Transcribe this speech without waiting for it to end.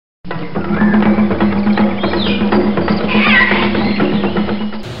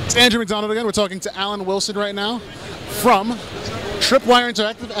Andrew McDonald again. We're talking to Alan Wilson right now from TripWire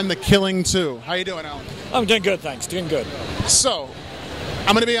Interactive and The Killing 2. How you doing, Alan? I'm doing good, thanks. Doing good. So,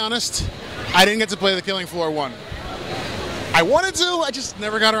 I'm going to be honest. I didn't get to play The Killing Floor 1. I wanted to. I just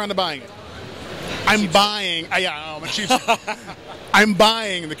never got around to buying it. I'm buying. I'm a cheap. I'm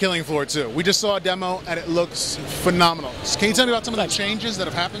buying The Killing Floor 2. We just saw a demo and it looks phenomenal. Can you tell me about some of the changes that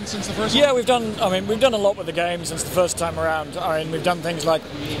have happened since the first one? Yeah, we've done a lot with the game since the first time around. We've done things like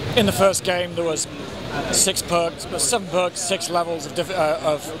in the first game there was 7 perks, 6 levels of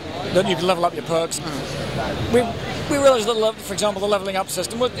that you can level up your perks. We realized that, for example, the leveling up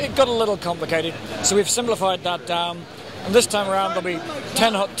system, it got a little complicated, so we've simplified that down. And this time around there'll be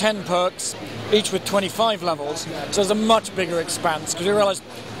 10 perks, each with 25 levels, so there's a much bigger expanse, because we realised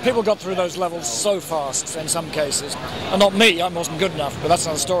people got through those levels so fast in some cases. And not me, I wasn't good enough, but that's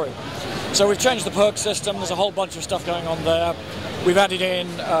another story. So we've changed the perk system, there's a whole bunch of stuff going on there. We've added in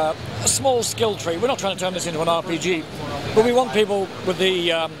a small skill tree. We're not trying to turn this into an RPG, but we want people with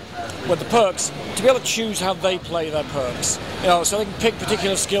the perks to be able to choose how they play their perks. So they can pick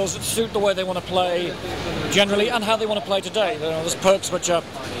particular skills that suit the way they want to play generally and how they want to play today. There's perks which are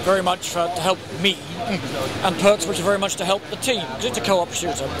very much to help me and perks which are very much to help the team. It's a co-op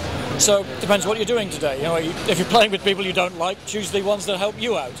shooter. So it depends what you're doing today. If you're playing with people you don't like, choose the ones that help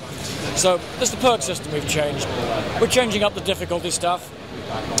you out. So there's the perk system we've changed. We're changing up the difficulty stuff.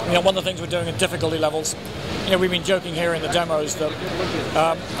 One of the things we're doing in difficulty levels, we've been joking here in the demos that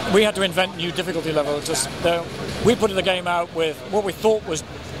we had to invent new difficulty levels. We put the game out with what we thought was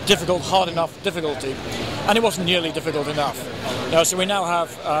difficult, hard enough difficulty, and it wasn't nearly difficult enough. So we now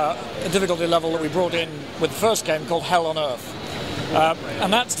have a difficulty level that we brought in with the first game called Hell on Earth.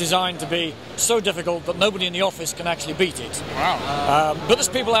 And that's designed to be so difficult that nobody in the office can actually beat it. Wow. But there's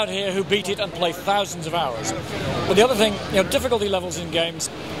people out here who beat it and play thousands of hours. But the other thing, difficulty levels in games,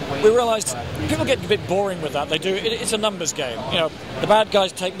 we realised people get a bit boring with that. They do. It's a numbers game. The bad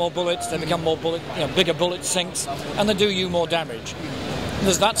guys take more bullets, they become more bigger bullet sinks, and they do you more damage.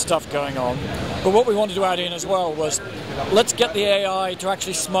 There's that stuff going on. But what we wanted to add in as well was, let's get the AI to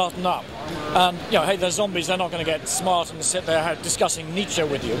actually smarten up. And, hey, they're zombies, they're not going to get smart and sit there discussing Nietzsche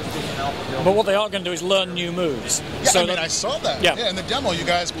with you. But what they are going to do is learn new moves. Yeah, I saw that. Yeah, in the demo, you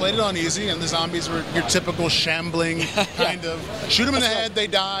guys played it on easy, and the zombies were your typical shambling kind of, shoot them in the head, they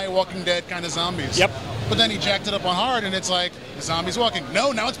die, Walking Dead kind of zombies. Yep. But then he jacked it up on hard, and it's like, the zombie's walking.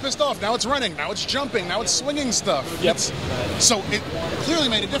 No, now it's pissed off. Now it's running. Now it's jumping. Now it's swinging stuff. Yep. So it clearly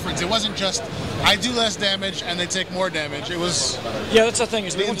made a difference. It wasn't just, I do less damage, and they take more damage. It was... Yeah, that's the thing.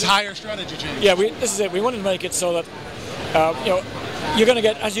 The entire strategy change. Yeah, this is it. We wanted to make it so that, you're going to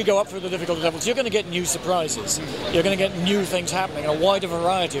get, as you go up through the difficulty levels, you're going to get new surprises. You're going to get new things happening, a wider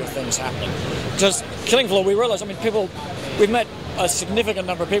variety of things happening. Just Killing Floor, we realised, we've met a significant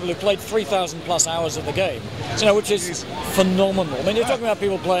number of people who played 3,000 plus hours of the game, which is phenomenal. You're talking about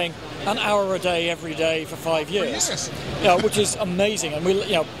people playing an hour a day every day for 5 years, which is amazing, and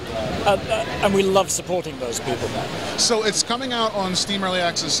we love supporting those people. So it's coming out on Steam Early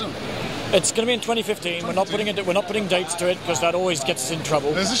Access soon. It's going to be in 2015. We're not putting dates to it because that always gets us in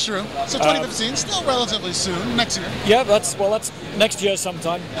trouble. This is true. So 2015, still relatively soon, next year. Yeah, that's next year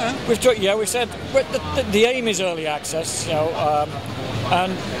sometime. We've said the aim is early access,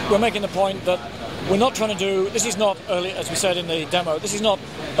 and we're making the point that we're not trying to do. This is not early, as we said in the demo. This is not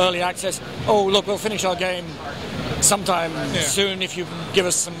early access. Oh, look, we'll finish our game sometime soon if you can give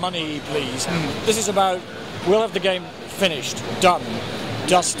us some money, please. This is about we'll have the game finished, done,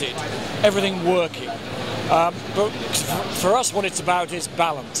 dusted, everything working. But for us, what it's about is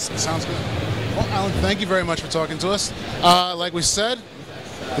balance. Sounds good. Well, Alan, thank you very much for talking to us. Like we said,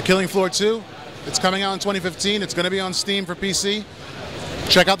 The Killing Floor 2, it's coming out in 2015. It's going to be on Steam for PC.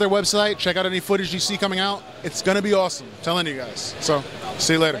 Check out their website. Check out any footage you see coming out. It's going to be awesome. I'm telling you guys. So,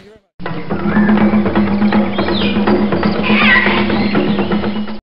 see you later.